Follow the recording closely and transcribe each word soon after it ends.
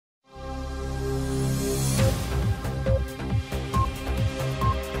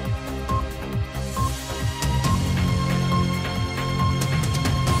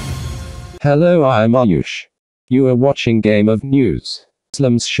Hello, I am Ayush. You are watching Game of News.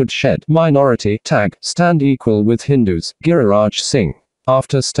 Muslims should shed minority tag, stand equal with Hindus, Giriraj Singh.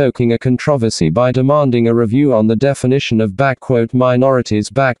 After stoking a controversy by demanding a review on the definition of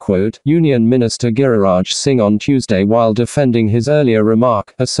minorities, Union Minister Giriraj Singh on Tuesday, while defending his earlier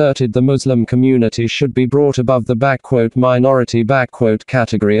remark, asserted the Muslim community should be brought above the minority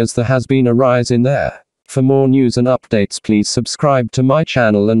category, as there has been a rise in there. For more news and updates, please subscribe to my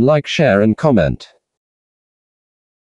channel and like, share and comment.